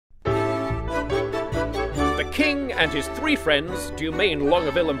the king and his 3 friends, Dumaine,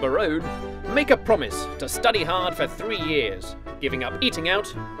 Longaville and Barone, make a promise to study hard for 3 years, giving up eating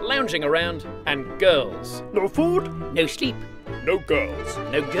out, lounging around, and girls. No food? No sleep. No girls.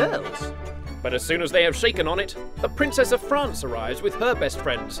 No girls. But as soon as they have shaken on it, the Princess of France arrives with her best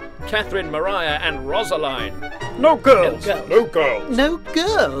friends, Catherine, Maria and Rosaline. No girls. No girls. No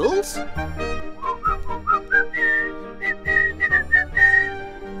girls. No girls?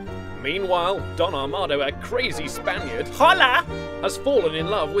 Meanwhile, Don Armado, a crazy Spaniard, Hola! has fallen in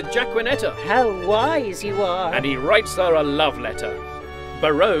love with Jacquinetta, How wise you are. and he writes her a love letter.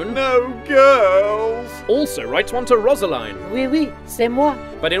 Barone No girls. also writes one to Rosaline, Oui, oui, c'est moi.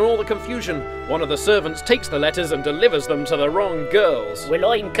 but in all the confusion, one of the servants takes the letters and delivers them to the wrong girls.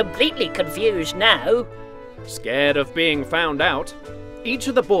 Well, I'm completely confused now. Scared of being found out, each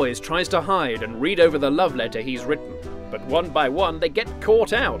of the boys tries to hide and read over the love letter he's written, but one by one they get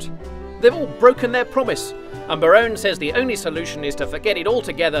caught out. They've all broken their promise, and Barone says the only solution is to forget it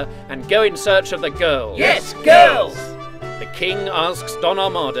altogether and go in search of the girls. Yes, girls! The king asks Don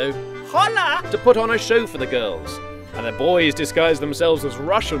Armado Hola! to put on a show for the girls, and the boys disguise themselves as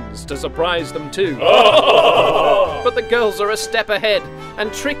Russians to surprise them too. But the girls are a step ahead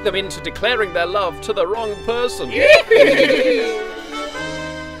and trick them into declaring their love to the wrong person.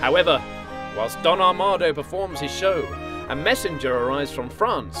 However, whilst Don Armado performs his show, a messenger arrives from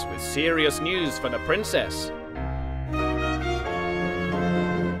France with serious news for the princess.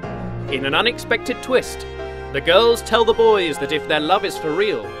 In an unexpected twist, the girls tell the boys that if their love is for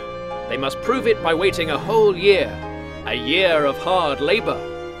real, they must prove it by waiting a whole year, a year of hard labour.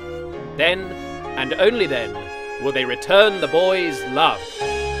 Then, and only then, will they return the boys' love.